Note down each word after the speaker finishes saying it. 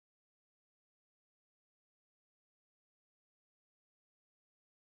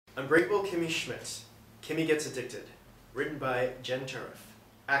Unbreakable Kimmy Schmidt. Kimmy Gets Addicted. Written by Jen Turriff.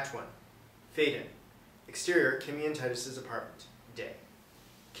 Act 1. Fade in. Exterior, Kimmy and Titus's apartment. Day.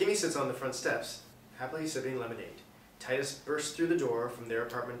 Kimmy sits on the front steps, happily sipping lemonade. Titus bursts through the door from their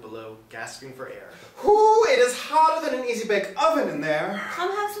apartment below, gasping for air. Ooh, it is hotter than an easy-bake oven in there.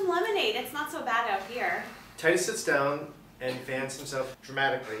 Come have some lemonade. It's not so bad out here. Titus sits down and fans himself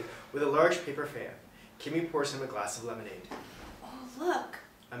dramatically with a large paper fan. Kimmy pours him a glass of lemonade. Oh, look.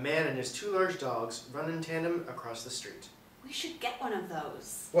 A man and his 2 large dogs run in tandem across the street. We should get one of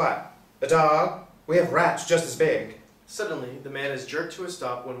those. What? A dog? We have rats just as big. Suddenly, the man is jerked to a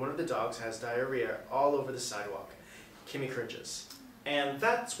stop when one of the dogs has diarrhea all over the sidewalk. Kimmy cringes. And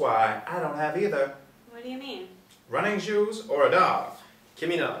that's why I don't have either. What do you mean? Running shoes or a dog?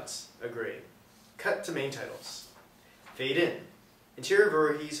 Kimmy nods, agreeing. Cut to main titles. Fade in. Interior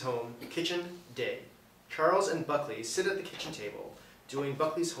Voorhees home, kitchen, day. Charles and Buckley sit at the kitchen table, doing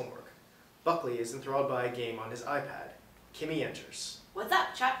Buckley's homework. Buckley is enthralled by a game on his iPad. Kimmy enters. What's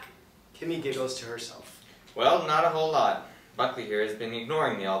up, Chuck? Kimmy giggles to herself. Well, not a whole lot. Buckley here has been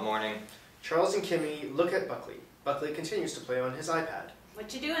ignoring me all morning. Charles and Kimmy look at Buckley. Buckley continues to play on his iPad.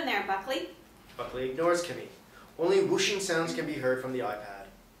 What you doing there, Buckley? Buckley ignores Kimmy. Only whooshing sounds can be heard from the iPad.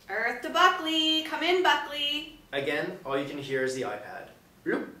 Earth to Buckley. Come in, Buckley. Again, all you can hear is the iPad.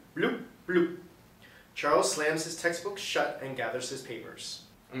 Bloop, bloop, bloop. Charles slams his textbook shut and gathers his papers.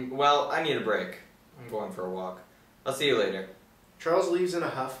 Well, I need a break. I'm going for a walk. I'll see you later. Charles leaves in a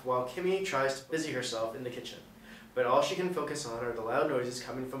huff while Kimmy tries to busy herself in the kitchen. But all she can focus on are the loud noises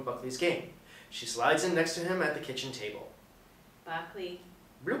coming from Buckley's game. She slides in next to him at the kitchen table. Buckley.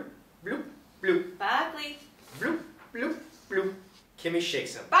 Bloop, bloop, bloop. Buckley. Bloop, bloop, bloop. Kimmy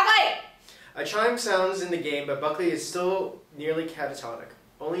shakes him. Buckley! A chime sounds in the game, but Buckley is still nearly catatonic.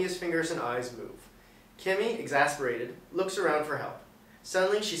 Only his fingers and eyes move. Kimmy, exasperated, looks around for help.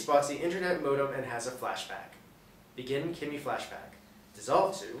 Suddenly, she spots the internet modem and has a flashback. Begin Kimmy flashback.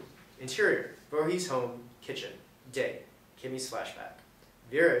 Dissolve to interior, Voorhees home, kitchen, day, Kimmy's flashback.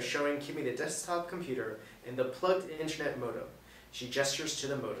 Vera is showing Kimmy the desktop computer and the plugged internet modem. She gestures to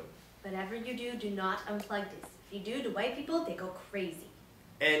the modem. Whatever you do, do not unplug this. If you do, the white people, they go crazy.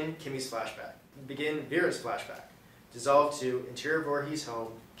 End Kimmy's flashback. Begin Vera's flashback. Dissolve to interior Voorhees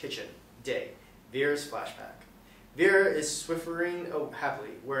home, kitchen, day, Vera's flashback. Vera is swiffering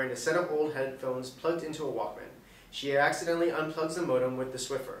happily, wearing a set of old headphones plugged into a Walkman. She accidentally unplugs the modem with the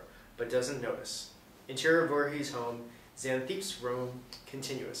Swiffer, but doesn't notice. Interior Voorhees home, Xanthip's room,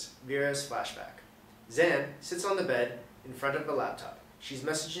 continuous, Vera's flashback. Xan sits on the bed in front of a laptop. She's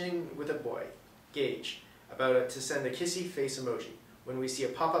messaging with a boy, Gage, about to send a kissy face emoji, when we see a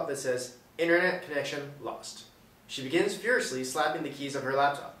pop-up that says, Internet connection lost. She begins furiously slapping the keys of her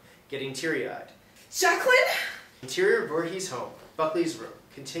laptop, getting teary-eyed. Jacqueline? Interior Voorhees home, Buckley's room,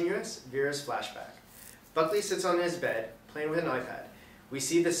 continuous, Vera's flashback. Buckley sits on his bed, playing with an iPad. We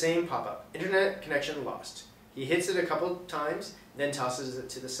see the same pop-up, internet connection lost. He hits it a couple times, then tosses it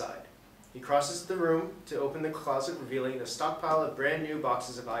to the side. He crosses the room to open the closet, revealing a stockpile of brand new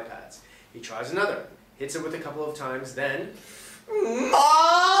boxes of iPads. He tries another, hits it with a couple of times, then...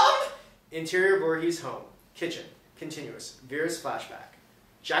 Mom! Interior Voorhees home, kitchen, continuous, Vera's flashback.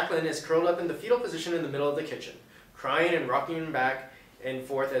 Jacqueline is curled up in the fetal position in the middle of the kitchen, crying and rocking back and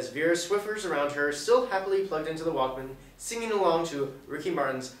forth as Vera swiffers around her, still happily plugged into the Walkman, singing along to Ricky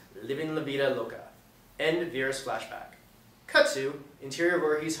Martin's Living La Vida Loca. End Vera's flashback. Cut to interior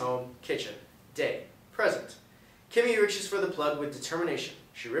Voorhees home, kitchen, day, present. Kimmy reaches for the plug with determination.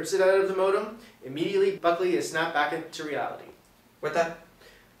 She rips it out of the modem. Immediately, Buckley is snapped back into reality. What the?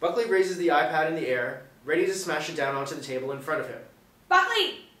 Buckley raises the iPad in the air, ready to smash it down onto the table in front of him.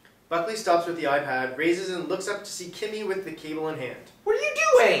 Buckley! Buckley stops with the iPad, raises and looks up to see Kimmy with the cable in hand. What are you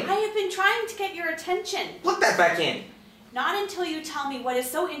doing? I have been trying to get your attention. Plug that back in. Not until you tell me what is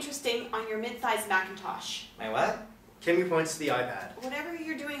so interesting on your mid-sized Macintosh. My what? Kimmy points to the iPad. Whatever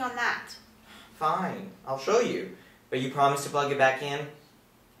you're doing on that. Fine, I'll show you. But you promise to plug it back in?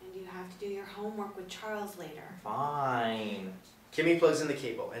 And you have to do your homework with Charles later. Fine. Kimmy plugs in the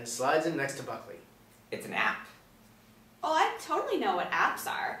cable and slides in next to Buckley. It's an app. Oh, I totally know what apps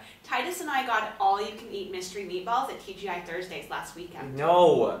are. Titus and I got all-you-can-eat mystery meatballs at TGI Thursdays last weekend.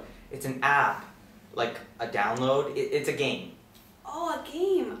 No, it's an app. Like a download. It's a game. Oh, a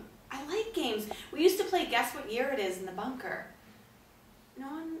game. I like games. We used to play Guess What Year It Is in the bunker. No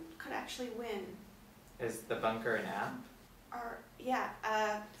one could actually win. Is the bunker an app? Or, yeah,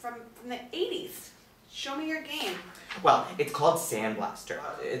 from the 80s. Show me your game. Well, it's called Sandblaster.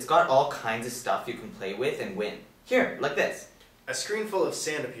 It's got all kinds of stuff you can play with and win. Here, like this. A screen full of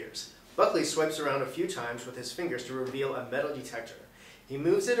sand appears. Buckley swipes around a few times with his fingers to reveal a metal detector. He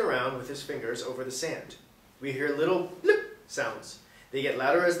moves it around with his fingers over the sand. We hear little blip sounds. They get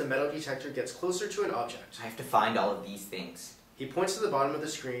louder as the metal detector gets closer to an object. I have to find all of these things. He points to the bottom of the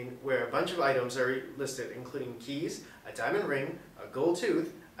screen where a bunch of items are listed, including keys, a diamond ring, a gold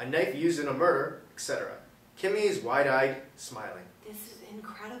tooth, a knife used in a murder, etc. Kimmy is wide-eyed, smiling. This is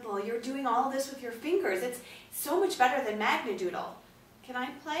incredible. You're doing all of this with your fingers. It's so much better than Magnadoodle. Can I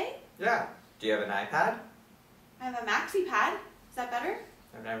play? Yeah. Do you have an iPad? I have a maxi pad. Is that better?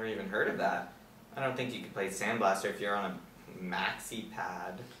 I've never even heard of that. I don't think you could play Sandblaster if you're on a maxi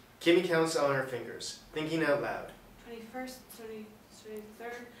pad. Kimmy counts on her fingers, thinking out loud. 21st,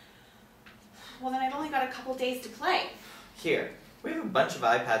 23rd. Well, then I've only got a couple days to play. Here, we have a bunch of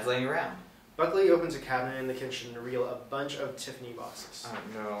iPads laying around. Buckley opens a cabinet in the kitchen to reveal a bunch of Tiffany boxes. Oh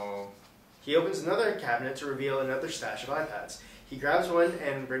no. He opens another cabinet to reveal another stash of iPads. He grabs one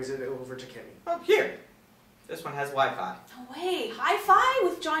and brings it over to Kimmy. Oh, here. This one has Wi-Fi. No way. Hi-Fi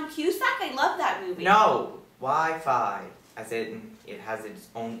with John Cusack? I love that movie. No, Wi-Fi. As in, it has its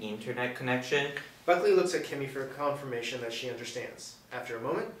own internet connection. Buckley looks at Kimmy for confirmation that she understands. After a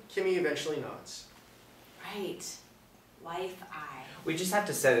moment, Kimmy eventually nods. Right. Wi-Fi. We just have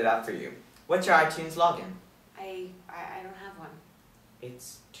to set it up for you. What's your iTunes login? I don't have one.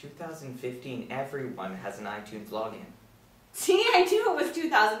 It's 2015. Everyone has an iTunes login. See, I knew it was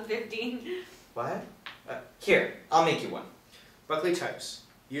 2015. What? Here, I'll make you one. Buckley types.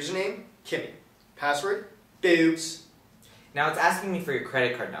 Username, Kimmy. Password, boobs. Now it's asking me for your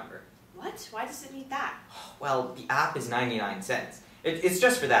credit card number. What? Why does it need that? Well, the app is 99 cents. It's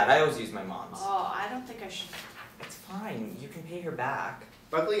just for that. I always use my mom's. Oh, I don't think I should. It's fine. You can pay her back.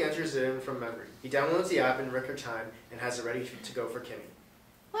 Buckley enters it in from memory. He downloads the app in record time and has it ready to go for Kimmy.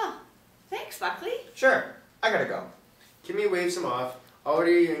 Well, thanks, Buckley. Sure. I gotta go. Kimmy waves him off,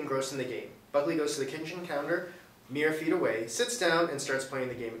 already engrossed in the game. Buckley goes to the kitchen counter, mere feet away, sits down, and starts playing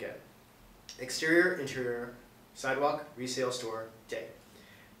the game again. Exterior, interior, sidewalk, resale store, day.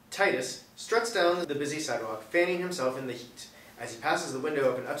 Titus struts down the busy sidewalk, fanning himself in the heat. As he passes the window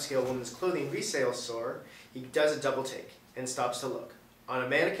of an upscale women's clothing resale store, he does a double take and stops to look. On a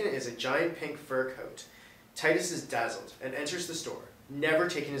mannequin is a giant pink fur coat. Titus is dazzled and enters the store, never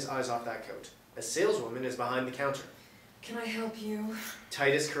taking his eyes off that coat. A saleswoman is behind the counter. Can I help you?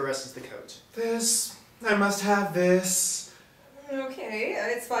 Titus caresses the coat. This. I must have this. Okay,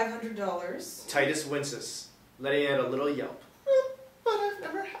 it's $500. Titus winces, letting out a little yelp. But I've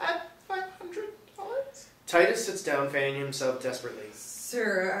never had $500. Titus sits down, fanning himself desperately.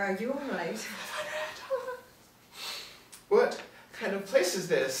 Sir, are you alright? $500. What kind of place is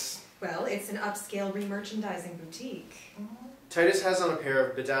this? Well, it's an upscale remerchandising boutique. Titus has on a pair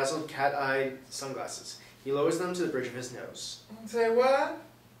of bedazzled cat-eyed sunglasses. He lowers them to the bridge of his nose. Say what?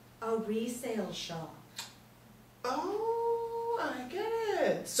 A resale shop. Oh, I get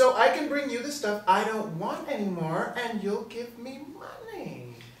it. So I can bring you the stuff I don't want anymore, and you'll give me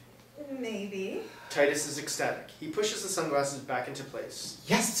money. Maybe. Titus is ecstatic. He pushes the sunglasses back into place.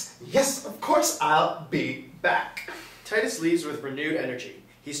 Yes, yes, of course I'll be back. Titus leaves with renewed energy.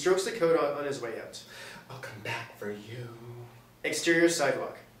 He strokes the coat on his way out. I'll come back for you. Exterior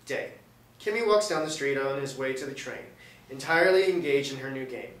sidewalk, day. Kimmy walks down the street on his way to the train, entirely engaged in her new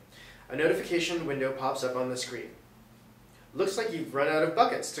game. A notification window pops up on the screen. Looks like you've run out of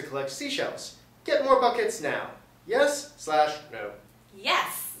buckets to collect seashells. Get more buckets now. Yes/no.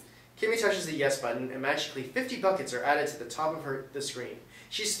 Yes. Kimmy touches the yes button and magically 50 buckets are added to the top of the screen.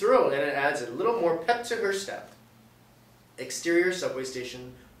 She's thrilled and it adds a little more pep to her step. Exterior subway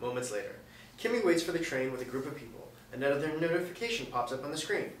station, moments later. Kimmy waits for the train with a group of people. Another notification pops up on the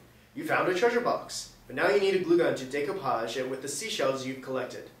screen. You found a treasure box, but now you need a glue gun to decoupage it with the seashells you've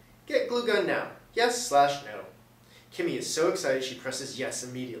collected. Get glue gun now. Yes/no. Kimmy is so excited she presses yes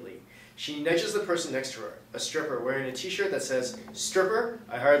immediately. She nudges the person next to her, a stripper wearing a t-shirt that says, "Stripper,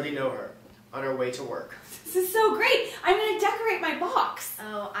 I hardly know her," on her way to work. This is so great. I'm going to decorate my box.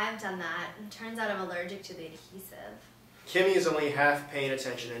 Oh, I've done that. It turns out I'm allergic to the adhesive. Kimmy is only half paying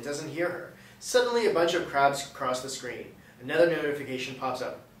attention and doesn't hear her. Suddenly, a bunch of crabs cross the screen. Another notification pops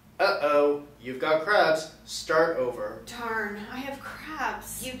up. Uh-oh, you've got crabs. Start over. Darn, I have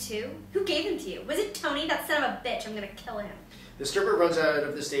crabs. You too? Who gave him to you? Was it Tony? That son of a bitch. I'm gonna kill him. The stripper runs out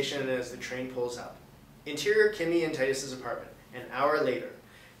of the station as the train pulls up. Interior Kimmy and Titus's apartment. An hour later.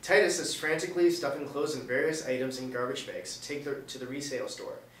 Titus is frantically stuffing clothes and various items in garbage bags to take to the resale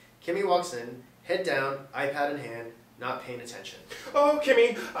store. Kimmy walks in, head down, iPad in hand, not paying attention. Oh,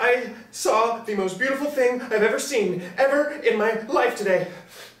 Kimmy, I saw the most beautiful thing I've ever seen, ever in my life today.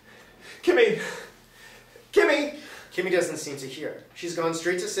 Kimmy! Kimmy! Kimmy doesn't seem to hear. She's gone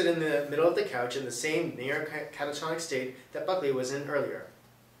straight to sit in the middle of the couch in the same near catatonic state that Buckley was in earlier.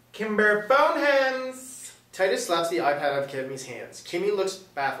 Kimber phone hands! Titus slaps the iPad out of Kimmy's hands. Kimmy looks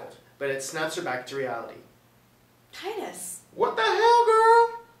baffled, but it snaps her back to reality. Titus, What the hell,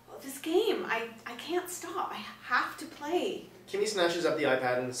 girl? well, this game, I can't stop. I have to play. Kimmy snatches up the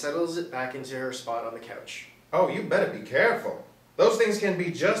iPad and settles it back into her spot on the couch. Oh, you better be careful. Those things can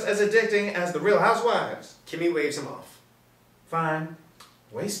be just as addicting as the Real Housewives. Kimmy waves him off. Fine.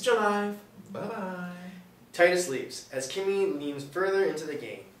 Waste your life. Bye-bye. Titus leaves. As Kimmy leans further into the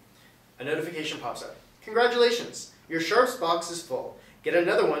game, a notification pops up. Congratulations! Your Sharps box is full. Get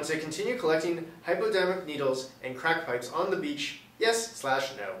another one to continue collecting hypodermic needles and crack pipes on the beach.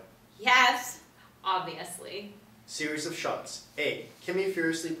 Yes/no. Yes, obviously. Series of shots. A. Kimmy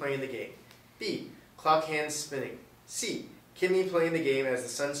furiously playing the game. B. Clock hands spinning. C. Kimmy playing the game as the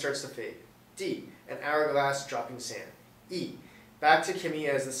sun starts to fade. D. An hourglass dropping sand. E. Back to Kimmy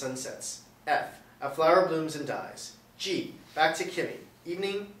as the sun sets. F. A flower blooms and dies. G. Back to Kimmy.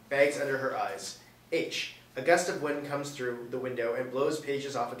 Evening, bags under her eyes. H. A gust of wind comes through the window and blows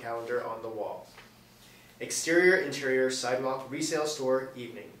pages off a calendar on the wall. Exterior, interior, sidewalk, resale store,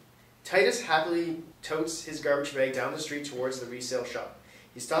 evening. Titus happily totes his garbage bag down the street towards the resale shop.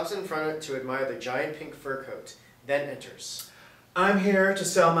 He stops in front to admire the giant pink fur coat, then enters. I'm here to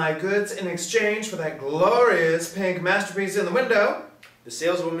sell my goods in exchange for that glorious pink masterpiece in the window. The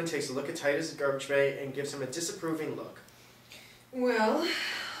saleswoman takes a look at Titus' garbage bag and gives him a disapproving look. Well,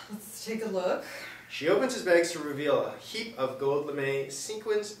 let's take a look. She opens his bags to reveal a heap of gold lame,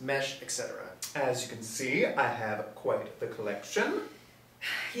 sequins, mesh, etc. As you can see, I have quite the collection.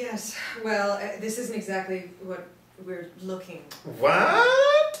 Yes, well, this isn't exactly what we're looking for.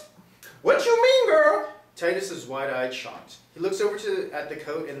 What? What you mean, girl? Titus is wide-eyed, shocked. He looks over at the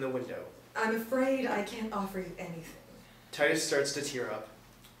coat in the window. I'm afraid I can't offer you anything. Titus starts to tear up.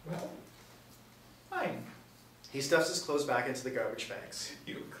 Well, fine. He stuffs his clothes back into the garbage bags.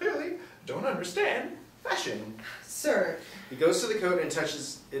 You clearly don't understand fashion. Sir, He goes to the coat and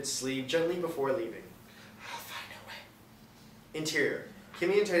touches its sleeve gently before leaving. I'll find a way. Interior.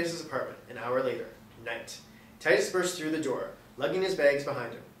 Kimmy and Titus' apartment, an hour later. Night. Titus bursts through the door, lugging his bags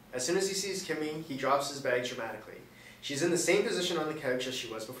behind him. As soon as he sees Kimmy, he drops his bags dramatically. She's in the same position on the couch as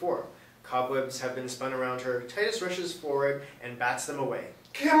she was before. Cobwebs have been spun around her. Titus rushes forward and bats them away.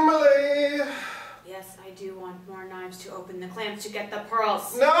 Kimberly! Yes, I do want more knives to open the clamps to get the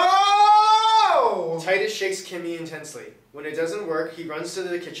pearls. No! Titus shakes Kimmy intensely. When it doesn't work, he runs to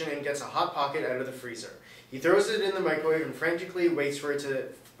the kitchen and gets a Hot Pocket out of the freezer. He throws it in the microwave and frantically waits for it to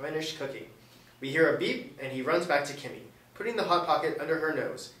finish cooking. We hear a beep, and he runs back to Kimmy. Putting the Hot Pocket under her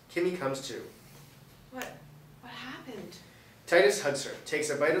nose, Kimmy comes to. What happened? Titus hugs her, takes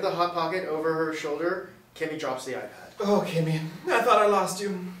a bite of the Hot Pocket over her shoulder. Kimmy drops the iPad. Oh, Kimmy, I thought I lost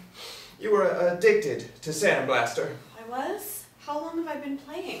you. You were addicted to Sandblaster. I was? How long have I been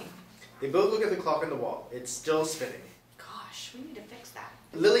playing? They both look at the clock on the wall. It's still spinning. Gosh, we need to fix that.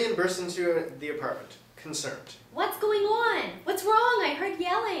 Lillian bursts into the apartment, concerned. What's going on? What's wrong? I heard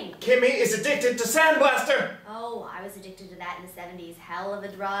yelling. Kimmy is addicted to Sandblaster! Oh, I was addicted to that in the 70s. Hell of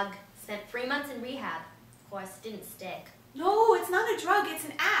a drug. Spent 3 months in rehab. Of course, didn't stick. No, it's not a drug, it's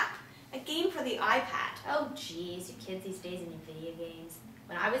an app. A game for the iPad. Oh, jeez, you kids these days and your video games.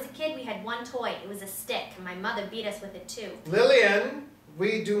 When I was a kid, we had one toy. It was a stick, and my mother beat us with it too. Lillian,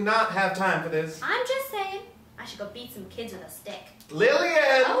 we do not have time for this. I'm just saying, I should go beat some kids with a stick.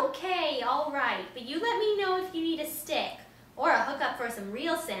 Lillian! Okay, all right, but you let me know if you need a stick or a hookup for some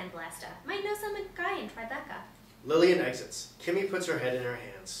real Sandblaster. Might know some guy in Tribeca. Lillian exits. Kimmy puts her head in her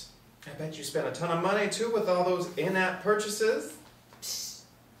hands. I bet you spent a ton of money too with all those in-app purchases. Psst.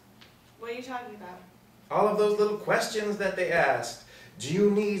 What are you talking about? All of those little questions that they asked. Do you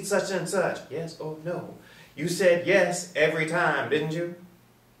need such and such? Yes or no? You said yes every time, didn't you?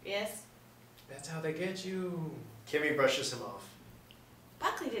 Yes? That's how they get you. Kimmy brushes him off.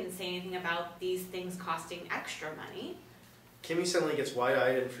 Buckley didn't say anything about these things costing extra money. Kimmy suddenly gets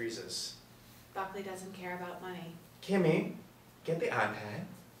wide-eyed and freezes. Buckley doesn't care about money. Kimmy, get the iPad.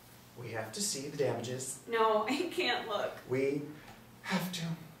 We have to see the damages. No, I can't look. We have to.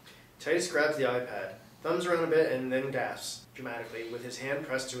 Titus grabs the iPad, thumbs around a bit, and then gasps dramatically with his hand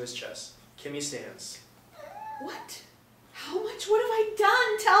pressed to his chest. Kimmy stands. What? How much? What have I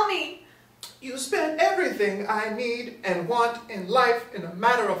done? Tell me. You spent everything I need and want in life in a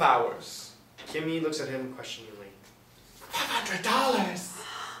matter of hours. Kimmy looks at him questioningly. $500.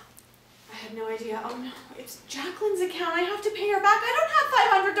 I had no idea. Oh no, it's Jacqueline's account. I have to pay her back.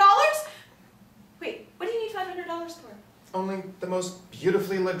 I don't have $500. Wait, what do you need $500 for? Only the most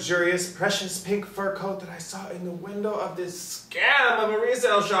beautifully luxurious, precious pink fur coat that I saw in the window of this scam of a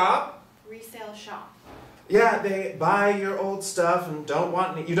resale shop. Resale shop. Yeah, they buy your old stuff and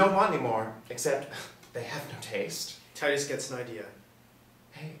you don't want any more. Except they have no taste. Titus gets an idea.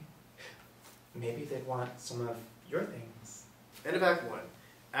 Hey, maybe they'd want some of your things. End of Act 1.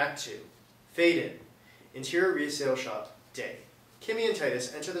 Act 2. Fade in. Interior resale shop. Day. Kimmy and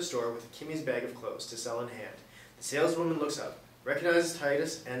Titus enter the store with Kimmy's bag of clothes to sell in hand. The saleswoman looks up, recognizes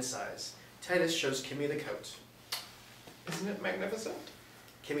Titus, and sighs. Titus shows Kimmy the coat. Isn't it magnificent?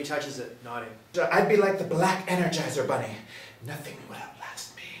 Kimmy touches it, nodding. I'd be like the black Energizer Bunny. Nothing would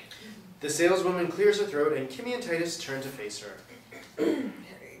outlast me. The saleswoman clears her throat, and Kimmy and Titus turn to face her.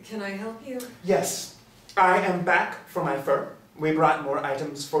 Can I help you? Yes, I am back for my fur. We brought more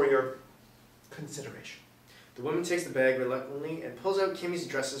items for your consideration. The woman takes the bag reluctantly and pulls out Kimmy's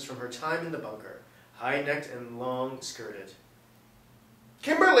dresses from her time in the bunker, high-necked and long-skirted.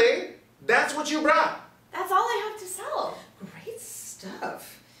 Kimberly, that's what you brought. That's all I have to sell. Great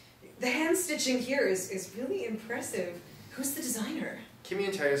stuff. The hand stitching here is really impressive. Who's the designer? Kimmy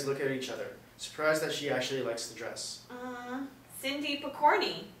and Titus look at each other, surprised that she actually likes the dress. Cindy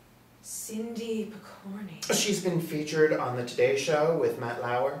Picorni. Cindy Picorni. She's been featured on the Today Show with Matt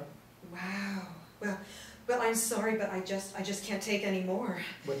Lauer. Wow. Well, I'm sorry, but I just can't take any more.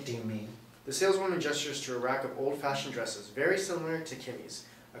 What do you mean? The saleswoman gestures to a rack of old-fashioned dresses, very similar to Kimmy's.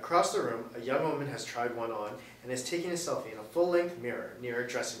 Across the room, a young woman has tried one on and is taking a selfie in a full-length mirror near a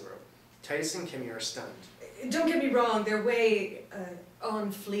dressing room. Titus and Kimmy are stunned. Don't get me wrong, they're way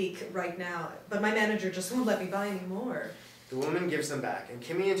on fleek right now, but my manager just won't let me buy any more. The woman gives them back, and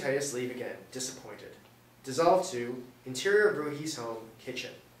Kimmy and Titus leave again, disappointed. Dissolve to interior of Voorhees' home,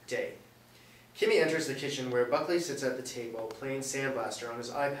 kitchen, day. Kimmy enters the kitchen where Buckley sits at the table playing Sandblaster on his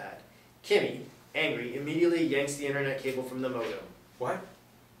iPad. Kimmy, angry, immediately yanks the internet cable from the modem. What?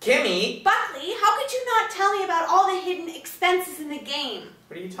 Kimmy? Buckley, how could you not tell me about all the hidden expenses in the game?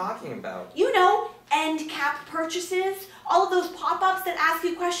 What are you talking about? You know, end cap purchases, all of those pop-ups that ask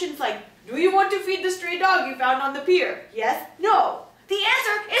you questions like, do you want to feed the stray dog you found on the pier? Yes? No. The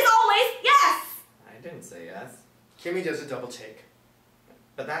answer is always yes! I didn't say yes. Kimmy does a double take.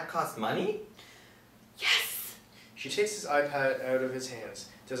 But that costs money? Yes! She takes his iPad out of his hands,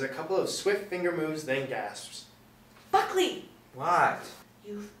 does a couple of swift finger moves, then gasps. Buckley, What?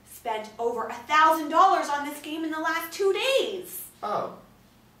 you've spent over $1,000 on this game in the last 2 days. Oh.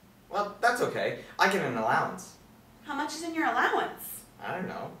 Well, that's okay. I get an allowance. How much is in your allowance? I don't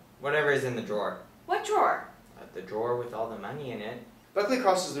know. Whatever is in the drawer. What drawer? The drawer with all the money in it. Buckley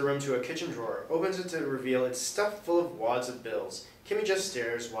crosses the room to a kitchen drawer, opens it to reveal it's stuffed full of wads of bills. Kimmy just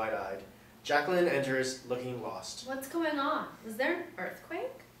stares, wide-eyed. Jacqueline enters, looking lost. What's going on? Was there an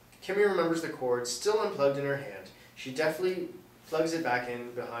earthquake? Kimmy remembers the cord still unplugged in her hand. She deftly plugs it back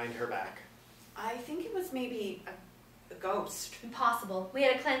in behind her back. I think it was maybe a ghost. Impossible. We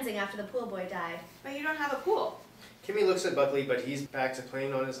had a cleansing after the pool boy died. But you don't have a pool. Kimmy looks at Buckley, but he's back to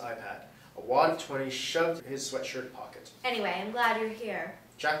playing on his iPad. A wad of 20 shoved in his sweatshirt pocket. Anyway, I'm glad you're here.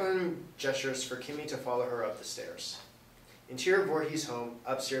 Jacqueline gestures for Kimmy to follow her up the stairs. Interior Voorhees' home,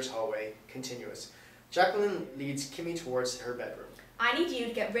 upstairs hallway, continuous. Jacqueline leads Kimmy towards her bedroom. I need you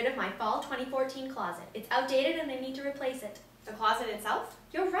to get rid of my fall 2014 closet. It's outdated and I need to replace it. The closet itself?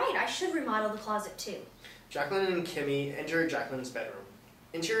 You're right, I should remodel the closet too. Jacqueline and Kimmy enter Jacqueline's bedroom.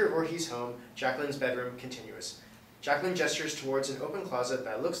 Interior Voorhees' home, Jacqueline's bedroom, continuous. Jacqueline gestures towards an open closet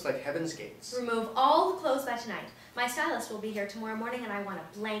that looks like heaven's gates. Remove all the clothes by tonight. My stylist will be here tomorrow morning and I want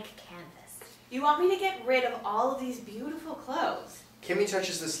a blank canvas. You want me to get rid of all of these beautiful clothes? Kimmy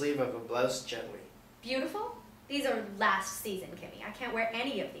touches the sleeve of a blouse gently. Beautiful? These are last season, Kimmy. I can't wear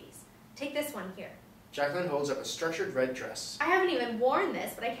any of these. Take this one here. Jacqueline holds up a structured red dress. I haven't even worn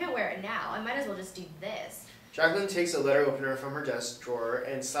this, but I can't wear it now. I might as well just do this. Jacqueline takes a letter opener from her desk drawer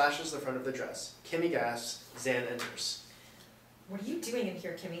and slashes the front of the dress. Kimmy gasps. Zan enters. What are you doing in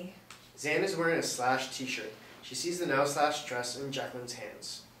here, Kimmy? Zan is wearing a slashed t-shirt. She sees the now slashed dress in Jacqueline's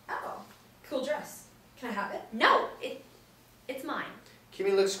hands. Oh, cool dress. Can I have it? No, it's mine.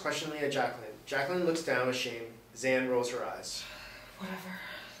 Kimmy looks questioningly at Jacqueline. Jacqueline looks down ashamed. Zan rolls her eyes. Whatever.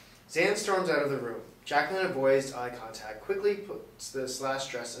 Zan storms out of the room. Jacqueline avoids eye contact, quickly puts the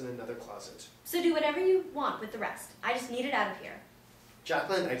slashed dress in another closet. So do whatever you want with the rest. I just need it out of here.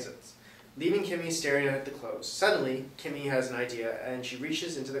 Jacqueline exits, leaving Kimmy staring at the clothes. Suddenly, Kimmy has an idea, and she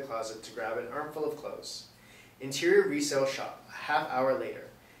reaches into the closet to grab an armful of clothes. Interior resale shop, a half hour later.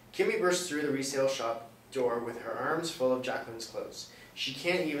 Kimmy bursts through the resale shop door with her arms full of Jacqueline's clothes. She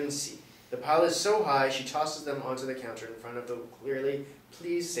can't even see. The pile is so high, she tosses them onto the counter in front of the clearly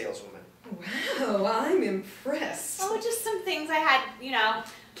pleased saleswoman. Wow, I'm impressed. Oh, just some things I had,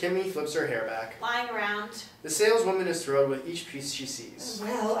 Kimmy flips her hair back. lying around. The saleswoman is thrilled with each piece she sees.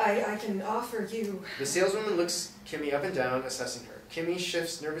 Well, I can offer you. The saleswoman looks Kimmy up and down, assessing her. Kimmy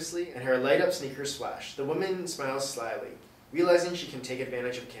shifts nervously, and her light-up sneakers flash. The woman smiles slyly, realizing she can take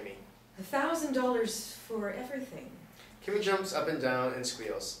advantage of Kimmy. $1,000 for everything. Kimmy jumps up and down and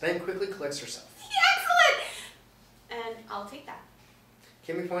squeals, then quickly collects herself. Excellent! And I'll take that.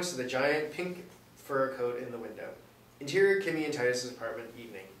 Kimmy points to the giant pink fur coat in the window. Interior Kimmy and Titus's apartment,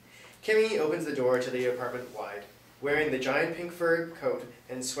 evening. Kimmy opens the door to the apartment wide, wearing the giant pink fur coat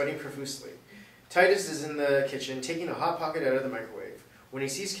and sweating profusely. Titus is in the kitchen, taking a Hot Pocket out of the microwave. When he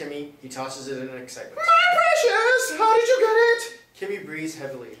sees Kimmy, he tosses it in excitement. My precious! How did you get it? Kimmy breathes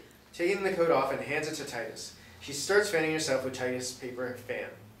heavily, taking the coat off and hands it to Titus. She starts fanning herself with Titus' paper fan.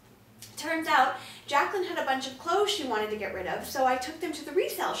 Turns out, Jacqueline had a bunch of clothes she wanted to get rid of, so I took them to the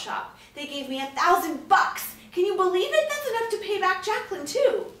resale shop. They gave me $1,000. Can you believe it? That's enough to pay back Jacqueline,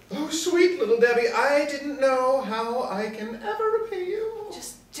 too. Oh, sweet little Debbie, I didn't know how I can ever repay you.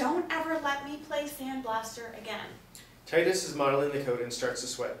 Just don't ever let me play Sandblaster again. Titus is modeling the coat and starts to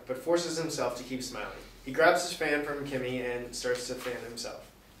sweat, but forces himself to keep smiling. He grabs his fan from Kimmy and starts to fan himself.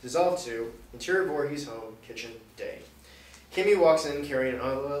 Dissolve 2, interior Voorhees home, kitchen, day. Kimmy walks in carrying an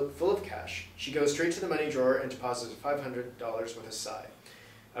envelope full of cash. She goes straight to the money drawer and deposits $500 with a sigh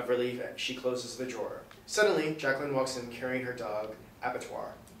of relief. She closes the drawer. Suddenly, Jacqueline walks in carrying her dog,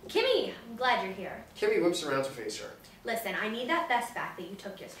 Abattoir. Kimmy, I'm glad you're here. Kimmy whips around to face her. Listen, I need that vest back that you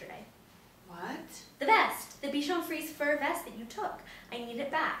took yesterday. What? The vest, the Bichon Frise fur vest that you took. I need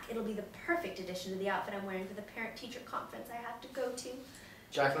it back. It'll be the perfect addition to the outfit I'm wearing for the parent-teacher conference I have to go to.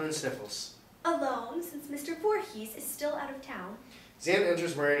 Jacqueline sniffles. Alone, since Mr. Voorhees is still out of town. Zan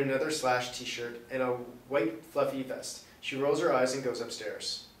enters wearing another Slash t-shirt and a white fluffy vest. She rolls her eyes and goes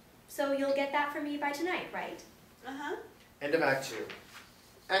upstairs. So you'll get that for me by tonight, right? Uh-huh. End of Act 2.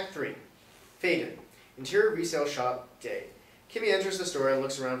 Act 3. Fade in. Interior resale shop, day. Kimmy enters the store and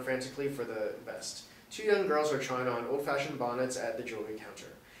looks around frantically for the vest. 2 young girls are trying on old-fashioned bonnets at the jewelry counter.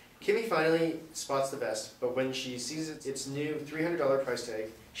 Kimmy finally spots the vest, but when she sees its new $300 price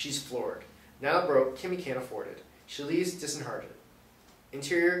tag, she's floored. Now broke, Kimmy can't afford it. She leaves disheartened.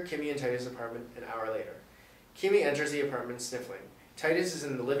 Interior, Kimmy and Titus' apartment an hour later. Kimmy enters the apartment sniffling. Titus is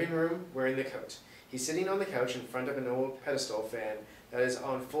in the living room wearing the coat. He's sitting on the couch in front of an old pedestal fan that is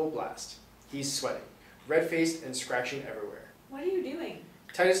on full blast. He's sweating, red-faced and scratching everywhere. What are you doing?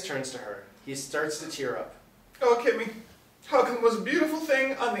 Titus turns to her. He starts to tear up. Oh, Kimmy, how can the most beautiful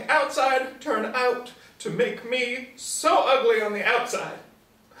thing on the outside turn out to make me so ugly on the outside?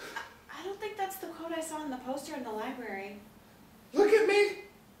 I don't think that's the quote I saw in the poster in the library. Look at me.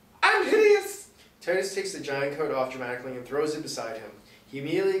 I'm hideous. Titus takes the giant coat off dramatically and throws it beside him. He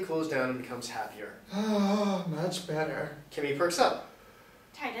immediately cools down and becomes happier. Oh, much better. Kimmy perks up.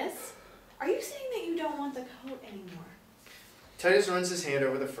 Titus, are you saying that you don't want the coat anymore? Titus runs his hand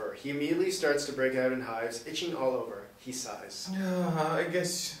over the fur. He immediately starts to break out in hives, itching all over. He sighs. I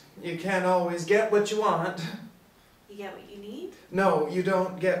guess you can't always get what you want. You get what you need? No, you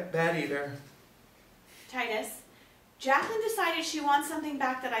don't get that either. Titus, Jacqueline decided she wants something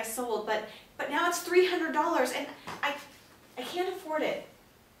back that I sold, but now it's $300 and I can't afford it.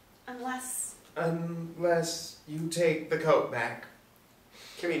 Unless you take the coat back.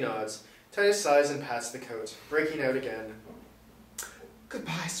 Kimmy nods. Titus sighs and pats the coat, breaking out again.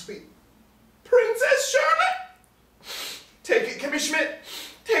 Goodbye, sweet Princess Charlotte. Take it, Kimmy Schmidt.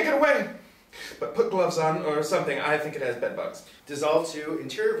 Take it away. But put gloves on or something. I think it has bed bugs. Dissolve 2,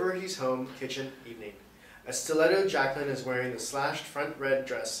 interior Voorhees home, kitchen, evening. A stiletto Jacqueline is wearing the slashed front red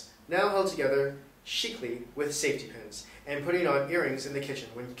dress, now held together chicly with safety pins, and putting on earrings in the kitchen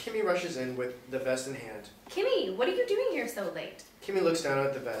when Kimmy rushes in with the vest in hand. Kimmy, what are you doing here so late? Kimmy looks down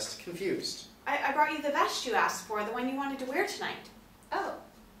at the vest, confused. I brought you the vest you asked for, the one you wanted to wear tonight. Oh,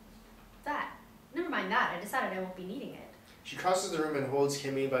 that. Never mind that. I decided I won't be needing it. She crosses the room and holds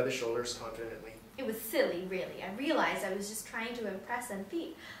Kimmy by the shoulders confidently. It was silly, really. I realized I was just trying to impress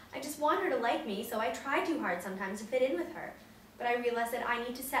Pete. I just want her to like me, so I try too hard sometimes to fit in with her. But I realized that I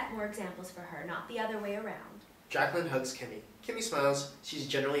need to set more examples for her, not the other way around. Jacqueline hugs Kimmy. Kimmy smiles. She's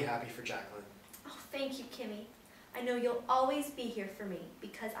generally happy for Jacqueline. Oh, thank you, Kimmy. I know you'll always be here for me,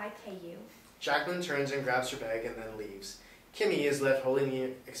 because I pay you. Jacqueline turns and grabs her bag and then leaves. Kimmy is left holding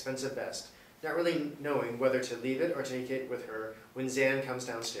the expensive vest, not really knowing whether to leave it or take it with her when Zan comes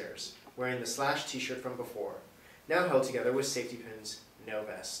downstairs, wearing the slashed t-shirt from before, now held together with safety pins, no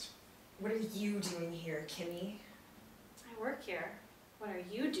vest. What are you doing here, Kimmy? I work here. What are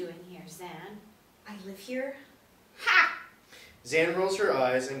you doing here, Zan? I live here. Ha! Zan rolls her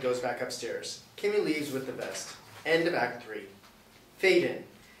eyes and goes back upstairs. Kimmy leaves with the vest. End of Act 3. Fade in.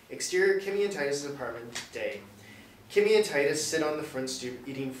 Exterior Kimmy and Titus' apartment, day. Kimmy and Titus sit on the front stoop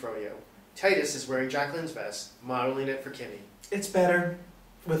eating froyo. Titus is wearing Jacqueline's vest, modeling it for Kimmy. It's better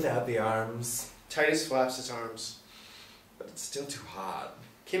without the arms. Titus flaps his arms. But it's still too hot.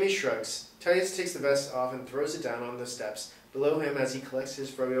 Kimmy shrugs. Titus takes the vest off and throws it down on the steps below him as he collects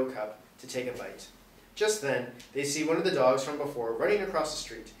his froyo cup to take a bite. Just then, they see one of the dogs from before running across the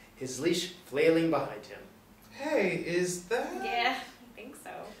street, his leash flailing behind him. Hey, is that... Yeah, I think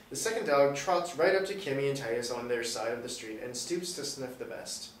so. The second dog trots right up to Kimmy and Titus on their side of the street and stoops to sniff the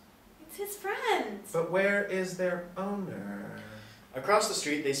vest. It's his friend. But where is their owner? Across the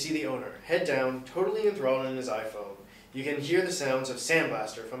street, they see the owner, head down, totally enthralled in his iPhone. You can hear the sounds of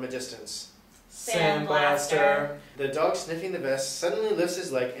Sandblaster from a distance. Sandblaster. The dog sniffing the vest suddenly lifts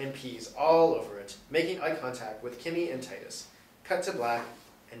his leg and pees all over it, making eye contact with Kimmy and Titus. Cut to black,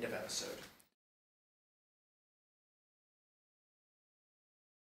 end of episode.